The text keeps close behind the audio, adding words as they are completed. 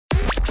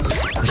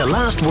to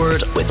Last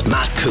Word with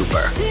Matt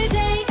Cooper.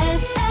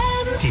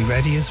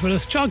 Reddy is with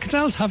us. John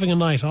Cadell's having a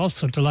night off,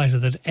 so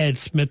delighted that Ed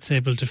Smith's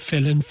able to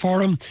fill in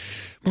for him.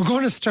 We're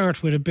going to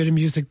start with a bit of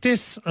music.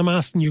 This, I'm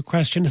asking you a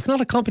question. It's not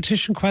a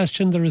competition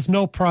question. There is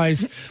no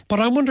prize.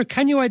 But I wonder,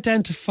 can you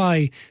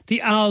identify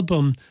the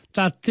album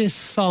that this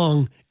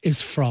song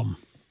is from?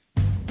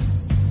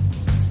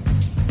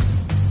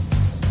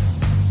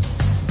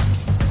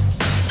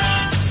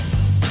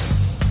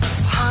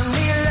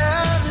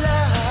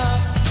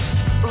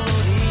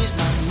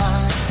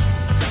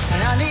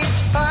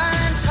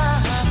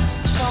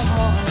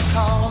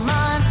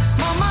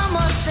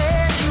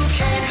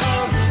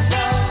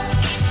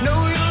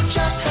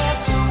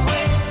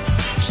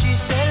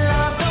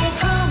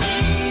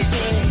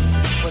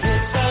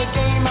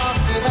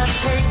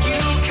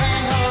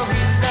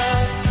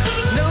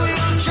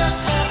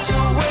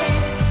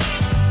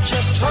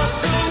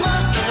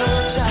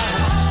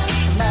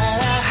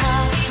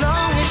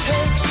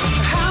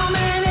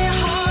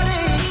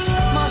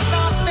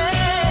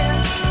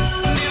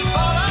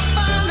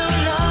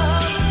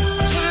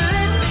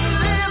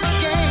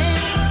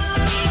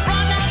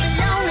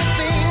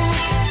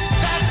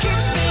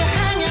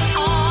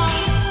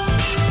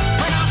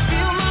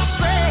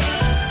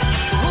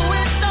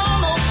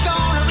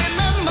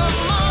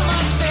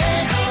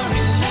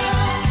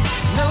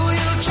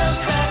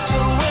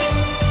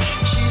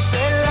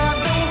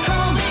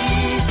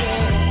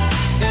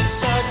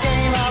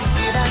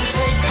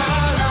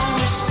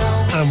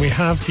 We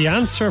have the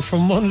answer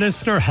from one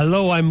listener.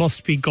 Hello, I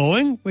must be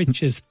going,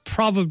 which is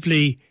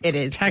probably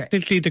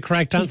technically the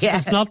correct answer. Yeah.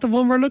 It's not the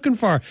one we're looking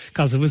for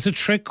because it was a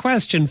trick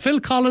question. Phil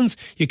Collins,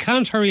 You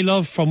Can't Hurry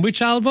Love, from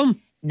which album?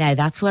 Now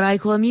That's What I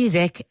Call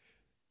Music.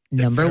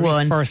 Number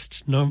one.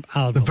 First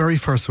album. The very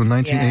first one,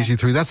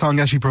 1983. Yeah. That song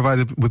actually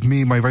provided with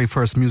me my very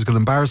first musical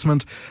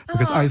embarrassment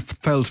because I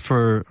felt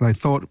and I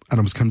thought, and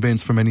I was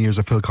convinced for many years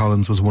that Phil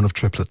Collins was one of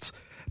triplets,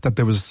 that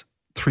there was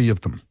three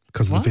of them.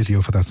 Because of the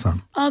video for that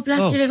song. Oh, bless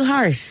your little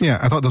heart. Yeah,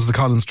 I thought that was the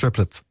Collins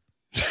triplets.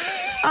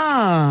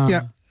 Oh.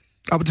 Yeah,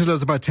 up until I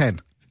was about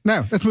 10.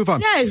 Now, let's move on.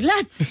 No,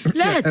 let's.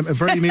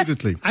 Very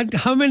immediately. And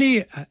how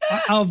many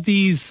of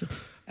these,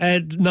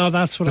 Now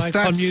That's What I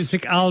Call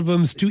Music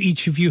albums do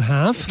each of you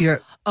have? Yeah.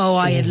 Oh,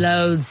 I had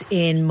loads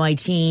in my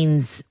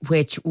teens,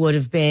 which would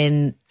have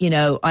been,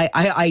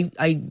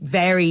 I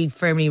very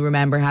firmly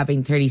remember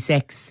having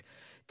 36,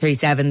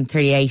 37,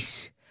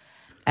 38.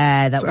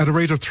 That at a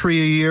rate of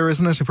 3 a year,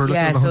 isn't it? If we're looking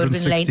at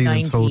 160 late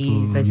 90s,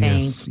 total, I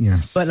think.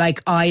 Yes. But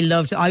I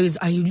loved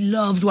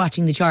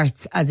watching the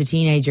charts as a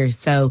teenager.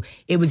 So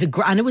it was a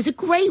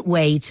great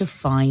way to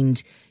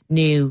find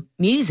new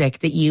music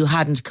that you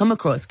hadn't come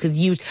across, because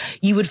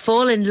you would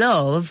fall in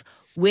love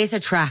with a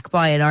track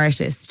by an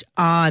artist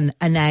on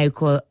a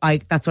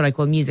That's What I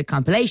Call Music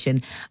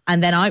compilation.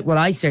 And then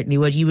I certainly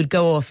would. You would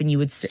go off and you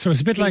would. So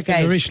it's a bit like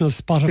an original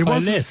Spotify it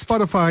was list.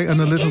 Spotify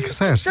and a little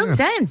cassette. Some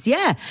sense,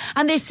 yeah.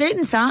 And there's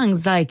certain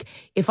songs, like,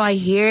 if I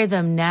hear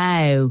them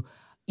now,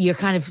 you're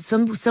kind of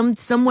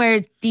somewhere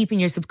deep in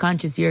your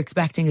subconscious, you're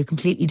expecting a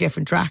completely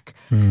different track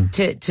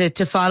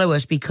to follow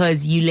it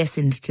because you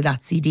listened to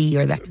that CD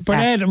or that cassette. But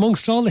Ed,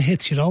 amongst all the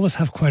hits, you'd always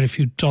have quite a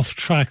few duff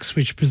tracks,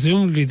 which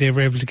presumably they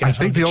were able to get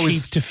on the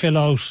cheap to fill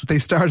out. They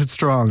started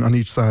strong on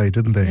each side,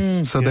 didn't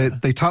they?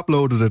 They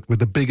top-loaded it with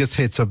the biggest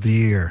hits of the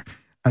year,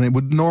 and it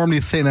would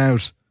normally thin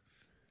out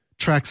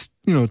tracks,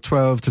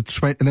 12 to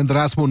 20, and then the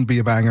last one would be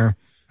a banger.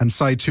 And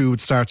side two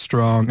would start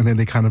strong, and then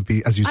they kind of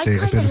be, as you say,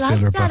 a bit of filler. I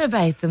like that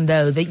about them,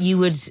 though, that you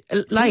would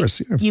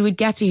you would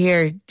get to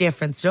hear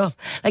different stuff.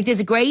 Like, there's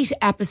a great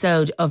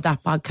episode of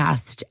that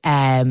podcast.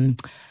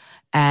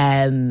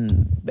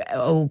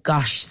 Oh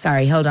gosh,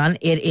 sorry, hold on.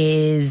 It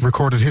is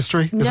Recorded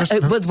History. Is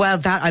it? No? Well,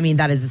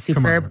 that is a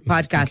superb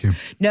podcast.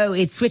 No,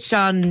 it's switched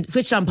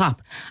on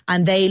Pop,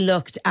 and they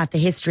looked at the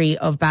history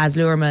of Baz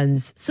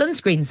Luhrmann's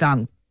Sunscreen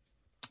song,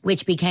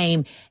 which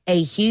became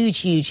a huge,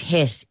 huge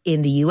hit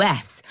in the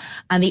US.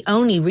 And the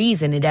only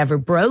reason it ever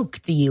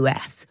broke the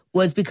US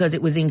was because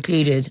it was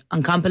included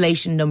on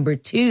compilation number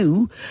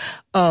 2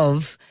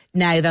 of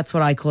Now That's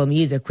What I Call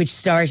Music, which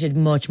started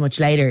much, much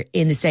later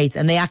in the States.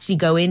 And they actually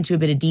go into a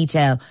bit of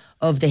detail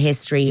of the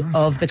history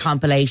of the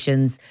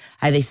compilations,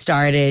 how they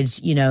started,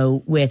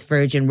 with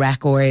Virgin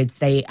Records.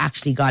 They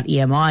actually got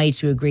EMI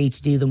to agree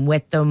to do them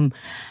with them.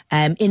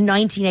 In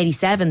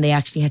 1987, they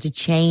actually had to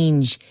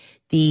change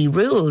the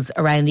rules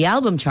around the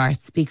album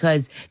charts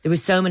because there were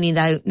so many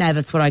now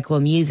That's What I Call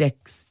Music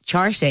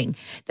charting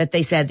that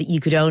they said that you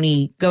could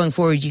only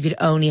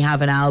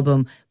have an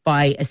album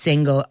by a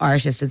single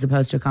artist as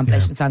opposed to a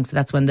compilation song. So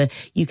that's when the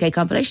UK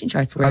compilation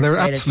charts were they're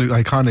created.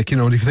 Absolutely iconic.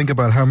 And if you think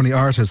about how many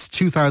artists,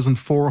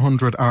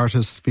 2,400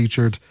 artists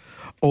featured,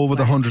 over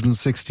the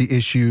 160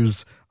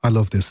 issues. I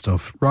love this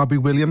stuff. Robbie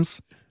Williams.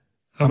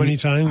 How many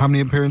times? How many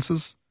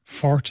appearances?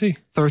 40.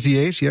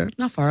 38, yeah.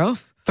 Not far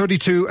off.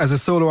 32 as a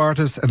solo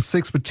artist, and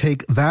 6 would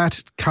Take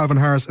That. Calvin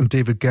Harris and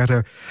David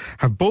Guetta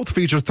have both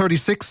featured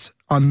 36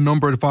 on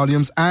numbered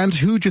volumes. And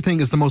who do you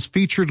think is the most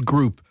featured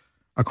group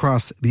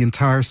across the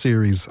entire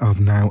series of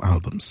Now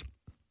albums?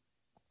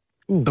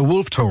 The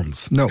Wolf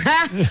Tones. No.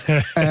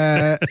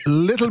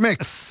 Little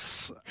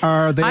Mix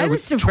are there. I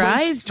was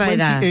surprised by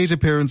that. 28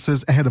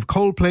 appearances ahead of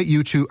Coldplay,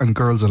 U2 and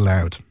Girls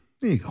Aloud.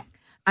 There you go.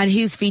 And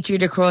who's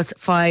featured across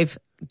 5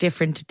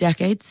 different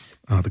decades?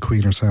 Oh, the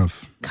Queen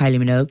herself.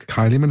 Kylie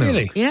Minogue.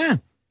 Really? Yeah.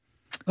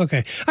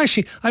 Okay.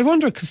 Actually, I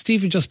wonder, could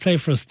Stevie just play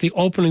for us the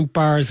opening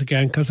bars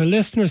again? Because a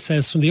listener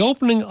says, from the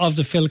opening of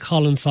the Phil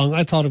Collins song,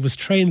 I thought it was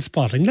Train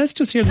Spotting. Let's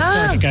just hear the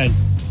part again.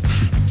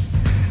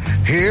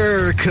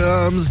 Here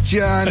comes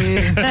Johnny.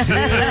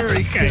 Here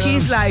he comes.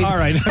 She's like, all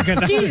right. Okay.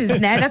 Jeez,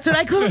 now that's what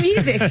I call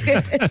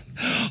music.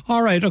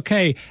 All right.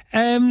 Okay.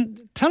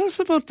 Tell us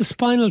about the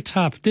Spinal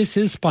Tap. This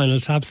is Spinal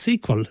Tap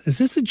sequel. Is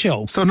this a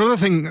joke? So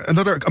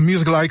another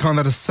musical icon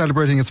that is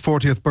celebrating its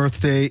 40th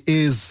birthday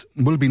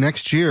will be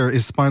next year,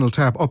 is Spinal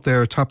Tap. Up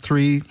there, top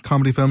 3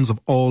 comedy films of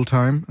all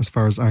time, as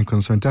far as I'm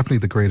concerned. Definitely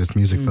the greatest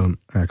music film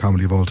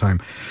comedy of all time.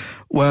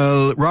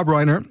 Well, Rob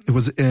Reiner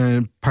was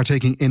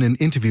partaking in an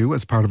interview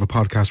as part of a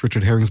podcast,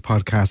 Richard Herring's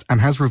podcast, and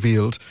has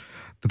revealed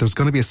that there's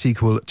going to be a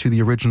sequel to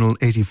the original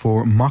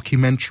 84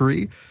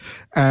 mockumentary.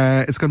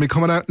 It's going to be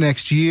coming out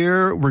next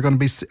year. We're going to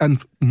be,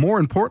 and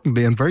more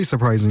importantly and very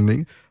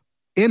surprisingly,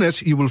 in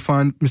it you will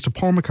find Mr.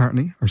 Paul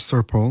McCartney, or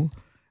Sir Paul,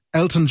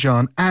 Elton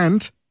John,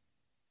 and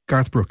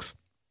Garth Brooks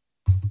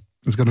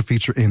is going to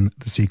feature in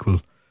the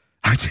sequel.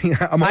 I'm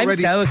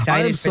so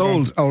excited. I'm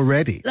sold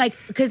already. Like,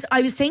 because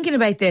I was thinking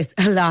about this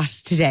a lot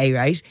today,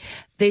 right?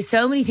 There's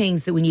so many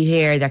things that when you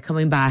hear they're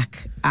coming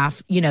back,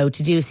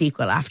 to do a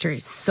sequel after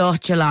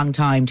such a long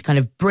time, to kind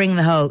of bring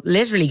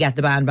literally get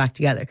the band back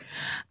together.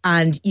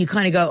 And you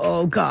kind of go,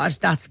 oh God,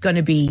 that's going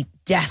to be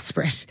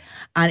desperate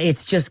and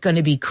it's just going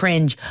to be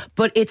cringe.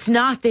 But it's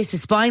not This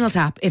Is Spinal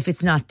Tap if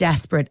it's not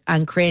desperate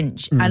and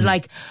cringe. And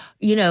Nigel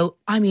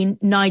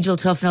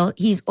Tufnell,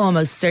 he's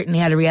almost certainly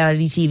had a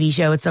reality TV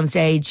show at some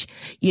stage.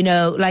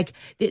 How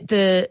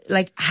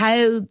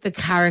the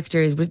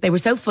characters they were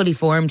so fully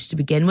formed to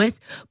begin with,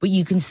 but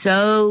you can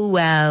so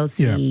well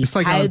see it's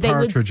like how they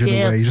would still, in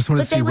a way. You just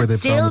want to see where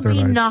they've gone with their life. But they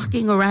would still be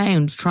knocking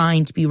around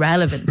trying to be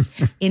relevant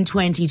in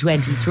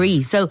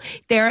 2023. So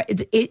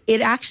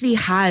it actually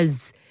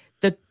has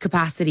the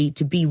capacity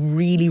to be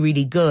really,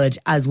 really good,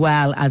 as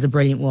well as a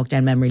brilliant walk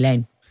down memory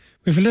lane.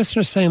 We have a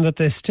listener saying that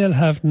they still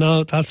have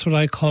now, that's what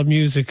I call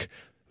music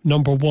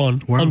number 1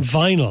 on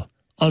vinyl.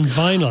 On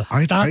vinyl.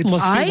 That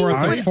must be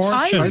worth a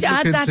fortune. I would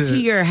add that to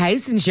your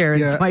house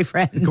insurance, my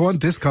friend. Go on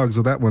Discogs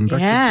with that one. That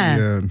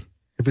could be,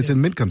 if it's in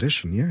mint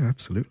condition, yeah,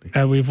 absolutely.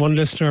 We have one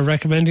listener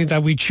recommending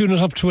that we tune it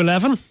up to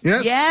 11.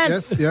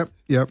 Yes.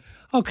 Yep.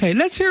 Okay,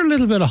 let's hear a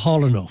little bit of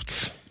Hall &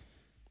 Oates.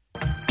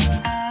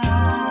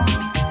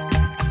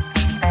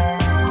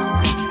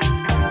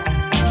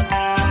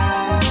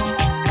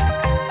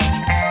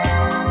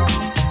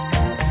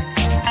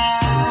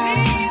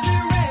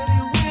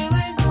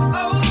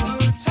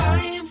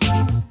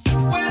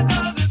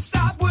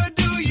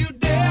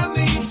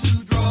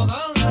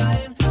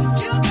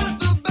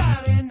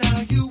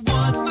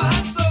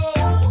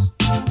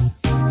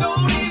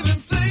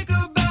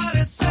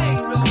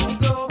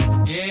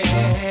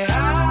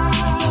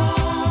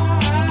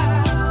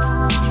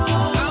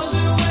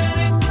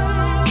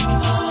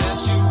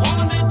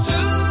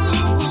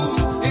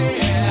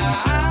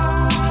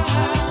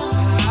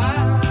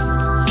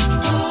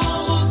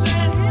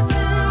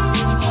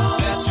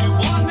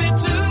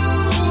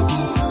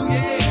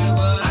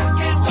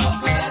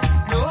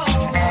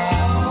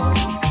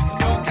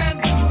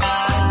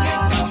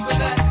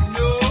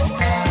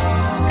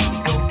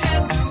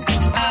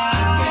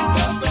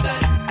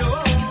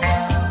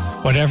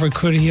 Whatever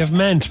could he have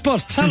meant?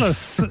 But tell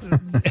us,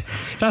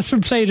 that's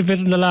been played a bit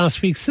in the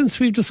last week since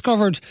we've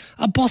discovered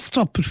a bust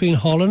up between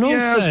Hall and Oates.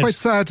 Yeah, it's quite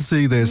sad to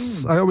see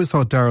this. I always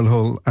thought Daryl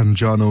Hull and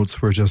John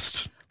Oates were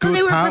just good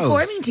they were pals.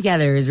 Performing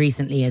together as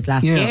recently as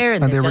last year,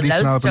 and they released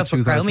an album in stuff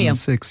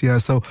 2006. Yeah,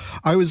 so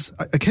I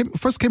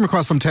came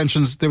across some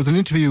tensions. There was an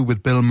interview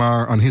with Bill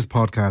Maher on his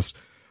podcast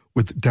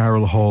with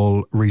Daryl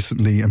Hall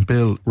recently, and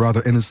Bill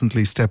rather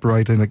innocently stepped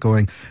right in it,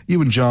 going,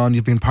 "You and John,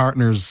 you've been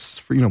partners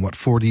for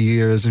 40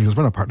 years," and he goes,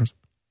 "We're not partners."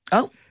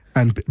 Oh.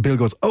 And Bill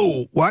goes,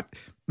 "Oh, what?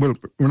 Well,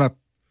 we're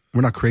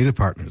not creative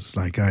partners."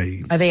 Are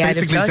they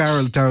basically out of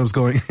touch? Daryl was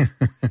going,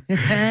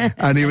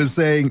 and he was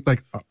saying,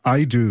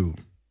 I do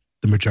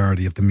the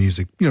majority of the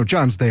music.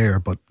 John's there,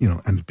 but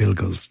and Bill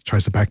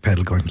tries to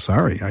backpedal, going, "I'm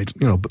sorry,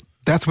 but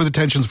that's where the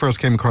tensions first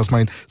came across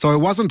mine." So I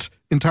wasn't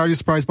entirely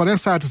surprised, but I'm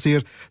sad to see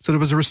it. So there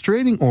was a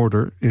restraining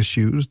order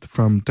issued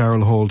from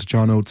Daryl Hall to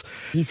John Oates.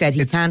 He said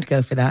he can't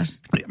go for that.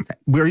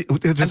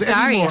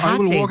 I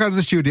will walk out of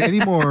the studio. Any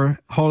more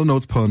Hall &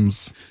 Oates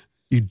puns,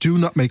 you do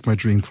not make my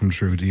dream come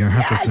true, do you? I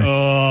have to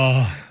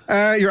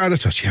say. You're out of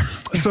touch, yeah.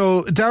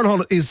 So Daryl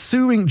Hall is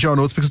suing John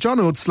Oates because John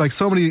Oates, like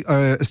so many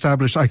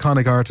established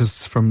iconic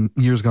artists from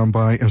years gone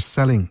by, are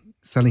selling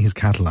his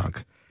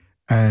catalogue,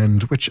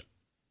 and which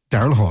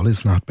Daryl Hall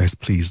is not best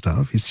pleased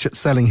of. He's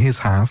selling his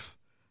half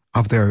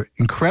of their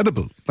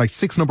incredible,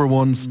 6 number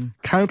ones,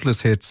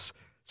 countless hits,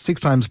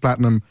 6 times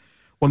platinum,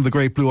 one of the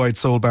great Blue-Eyed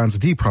Soul bands,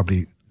 the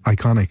probably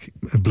iconic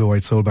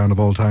Blue-Eyed Soul band of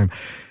all time.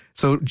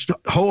 So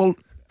Hall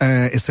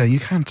is saying you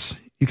can't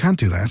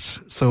do that.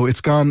 So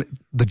it's gone.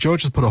 The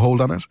judge has put a hold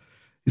on it.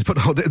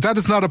 That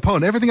is not a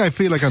pun. Everything I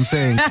feel like I'm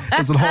saying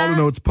is a Hall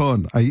 & Oates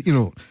pun.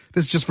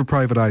 This is just for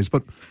private eyes.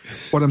 But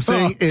what I'm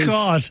saying is,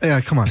 God.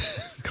 Yeah, come on.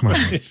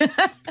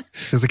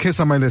 There's a kiss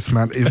on my list,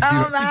 man. Man.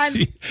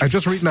 I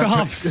just read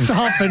that.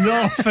 Stop,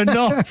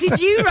 enough. Did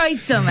you write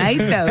some out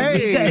though?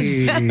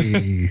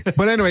 Hey.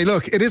 But anyway,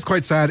 look, it is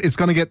quite sad. It's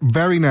going to get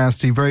very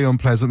nasty, very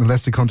unpleasant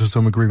unless they come to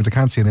some agreement. I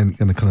can't see any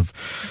kind of,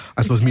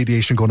 I suppose,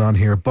 mediation going on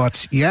here.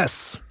 But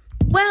yes.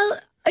 Well,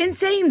 in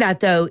saying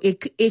that though,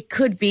 it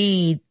could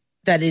be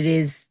that it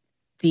is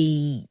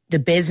the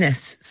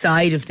business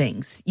side of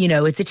things.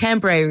 It's a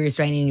temporary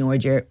restraining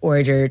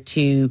order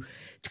to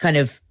kind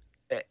of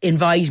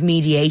invite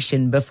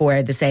mediation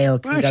before the sale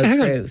can go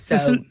through.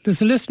 So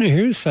there's a listener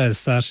here who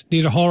says that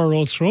Nita Hall &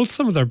 Oates wrote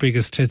some of their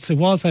biggest hits. It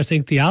was, I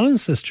think, the Allen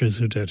sisters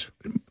who did.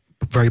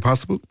 Very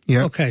possible,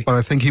 yeah. Okay. But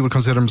I think he would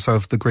consider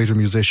himself the greater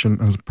musician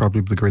and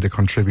probably the greater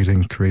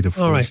contributing creative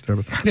force there.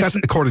 That's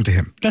according to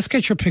him. Let's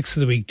get your picks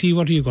of the week. Dee,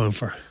 what are you going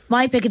for?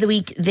 My pick of the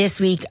week this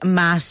week,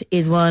 Matt,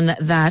 is one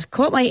that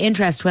caught my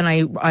interest when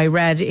I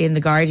read in The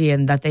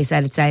Guardian that they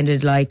said it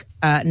sounded like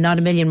Not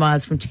a Million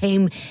Miles from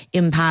Tame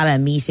Impala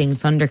meeting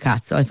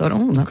Thundercats. So I thought,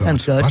 that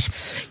sounds good.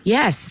 What?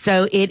 Yes,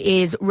 so it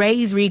is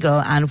Ray's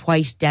Regal and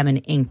White Demon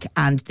Inc.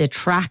 And the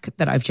track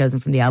that I've chosen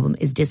from the album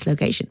is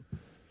Dislocation.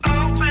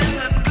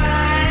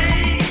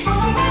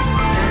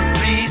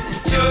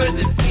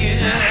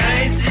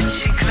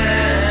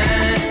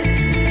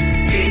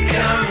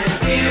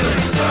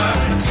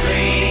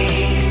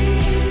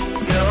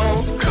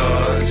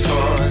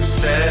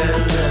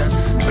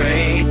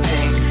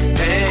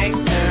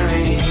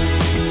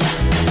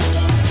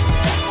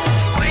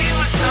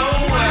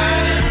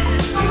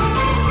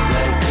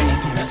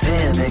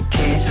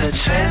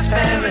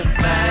 Transparent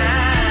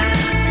mind.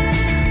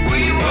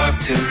 We walk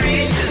to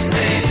reach the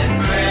stage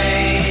and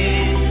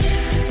break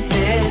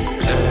this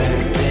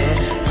urban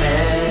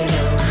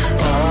meadow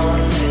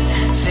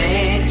only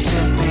seems to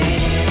be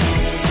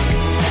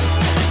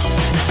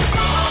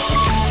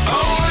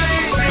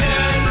always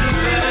been the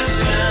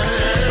version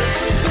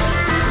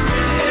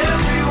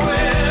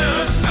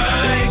everywhere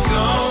I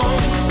go.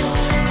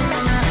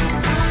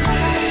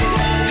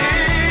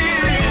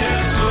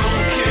 This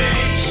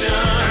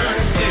location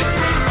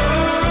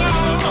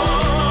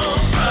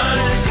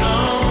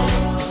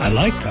I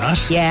like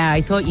that. Yeah,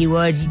 I thought you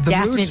would.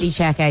 Definitely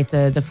check out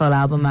the full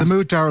album, Matt. The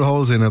mood Daryl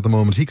Hall's in at the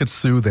moment, he could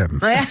sue them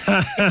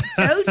So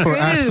for true.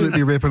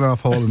 absolutely ripping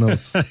off Hall &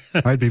 Oates.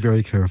 I'd be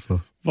very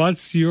careful.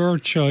 What's your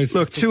choice?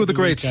 Look, two of the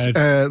great,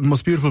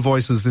 most beautiful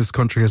voices this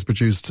country has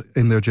produced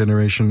in their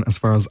generation, as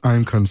far as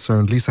I'm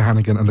concerned. Lisa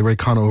Hannigan and the great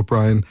Conor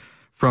O'Brien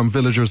from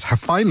Villagers have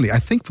finally, I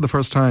think for the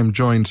first time,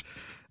 joined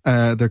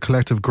their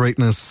collective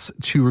greatness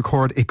to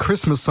record a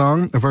Christmas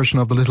song, a version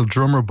of The Little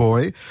Drummer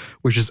Boy,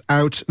 which is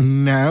out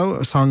now,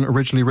 a song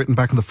originally written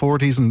back in the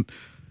 40s and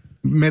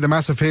made a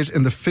massive hit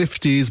in the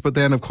 50s. But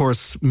then, of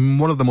course,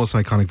 one of the most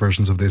iconic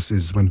versions of this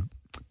is when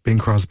Bing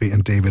Crosby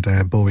and David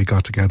Bowie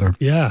got together.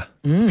 Yeah.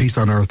 Peace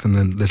on Earth and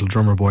then Little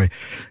Drummer Boy.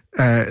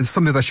 It's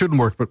something that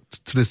shouldn't work, but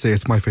to this day,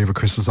 it's my favourite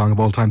Christmas song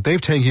of all time.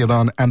 They've taken it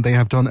on and they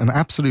have done an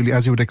absolutely,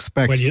 as you would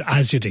expect. Well,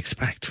 as you'd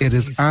expect. It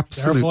is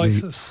absolutely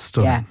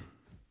stunning. Yeah.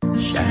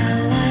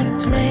 Shall I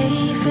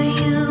play for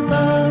you,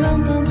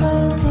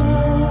 ba-rum-ba-ba-ba,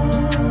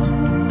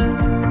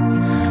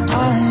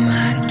 on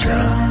my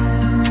drum?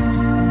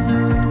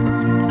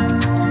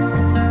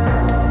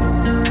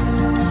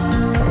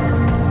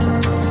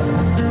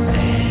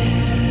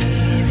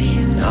 Very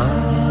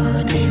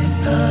naughty,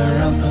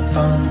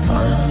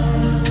 ba-rum-ba-bum-bum.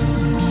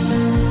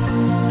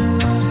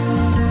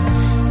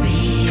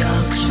 The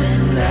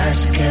oxen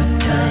last kept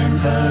time,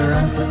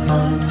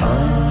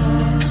 ba-rum-ba-bum-bum.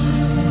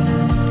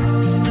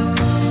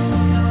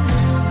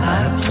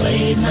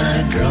 Played my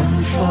drum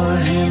for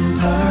him,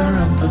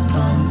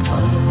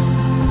 pa-rum-pa-pum-pum.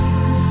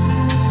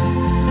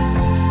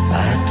 I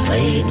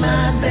played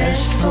my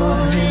best for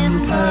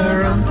him,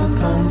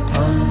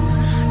 pa-rum-pa-pum-pum,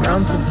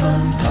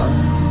 rum-pa-pum-pum,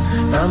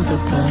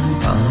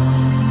 rum-pa-pum-pum.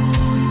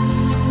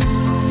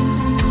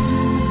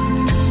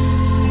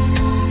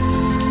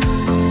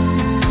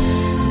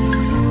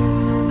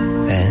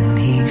 Then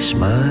he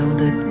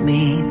smiled at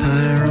me,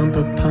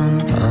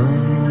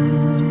 pa-rum-pa-pum-pum.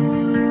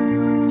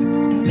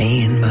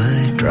 Me and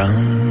my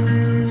drum.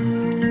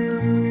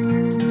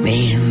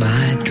 Me and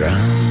my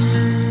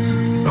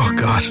drum. Oh,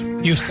 God.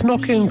 You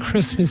snuck in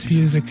Christmas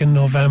music in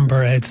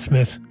November, Ed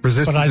Smith.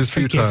 Resistance is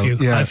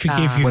futile. Yeah. I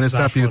forgive you. When it's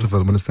that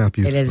beautiful,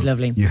 It is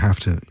lovely. You have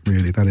to,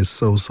 really. That is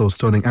so, so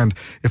stunning. And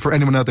if for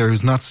anyone out there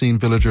who's not seen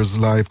Villagers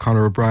live,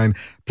 Conor O'Brien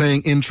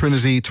playing in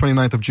Trinity,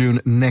 29th of June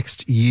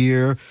next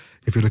year.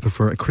 If you're looking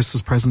for a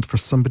Christmas present for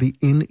somebody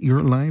in your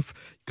life,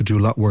 you could do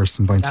a lot worse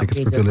than buying tickets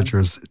for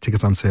Villagers.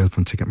 Tickets on sale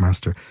from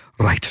Ticketmaster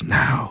right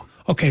now.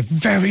 Okay,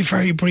 very,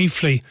 very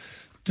briefly.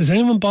 Does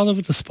anyone bother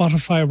with the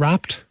Spotify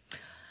Wrapped?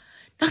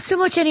 Not so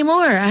much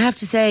anymore, I have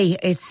to say.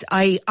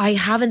 I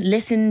haven't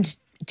listened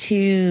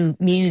to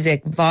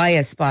music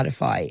via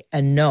Spotify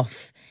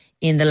enough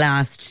in the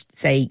last,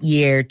 say,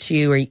 year,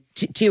 2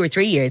 2 or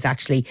 3 years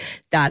actually,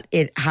 that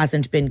it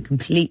hasn't been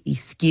completely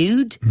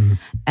skewed.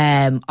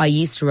 I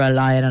used to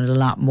rely on it a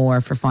lot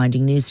more for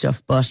finding new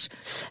stuff, but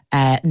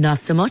not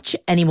so much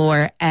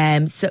anymore.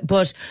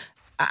 But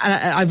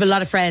I've a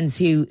lot of friends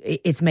who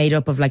it's made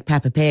up of like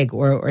Peppa Pig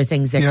or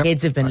things their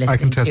kids have been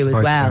listening to as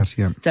well.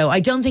 That, So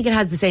I don't think it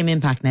has the same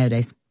impact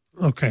nowadays.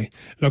 Okay.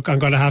 Look, I'm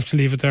going to have to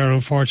leave it there,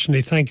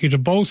 unfortunately. Thank you to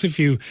both of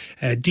you,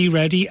 Dee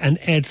Reddy and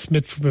Ed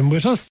Smith, for being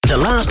with us. The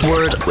Last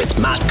Word with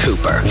Matt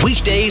Cooper.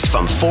 Weekdays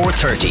from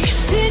 4:30.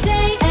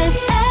 Today.